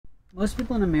Most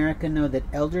people in America know that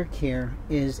elder care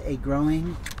is a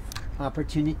growing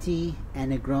opportunity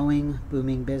and a growing,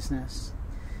 booming business.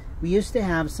 We used to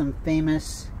have some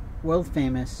famous, world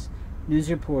famous news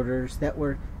reporters that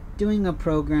were doing a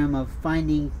program of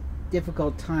finding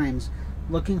difficult times,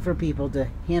 looking for people to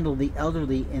handle the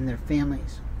elderly in their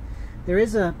families. There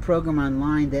is a program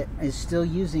online that is still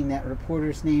using that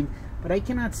reporter's name, but I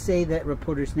cannot say that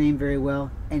reporter's name very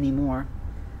well anymore.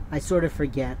 I sort of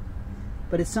forget.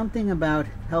 But it's something about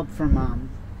Help for Mom.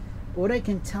 But what I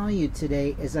can tell you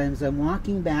today is, as I'm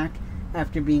walking back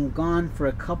after being gone for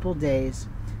a couple days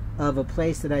of a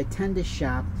place that I tend to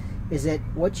shop, is that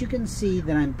what you can see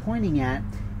that I'm pointing at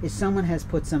is someone has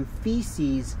put some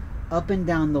feces up and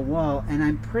down the wall, and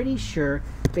I'm pretty sure,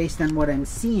 based on what I'm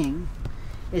seeing,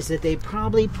 is that they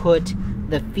probably put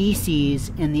the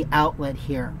feces in the outlet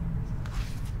here.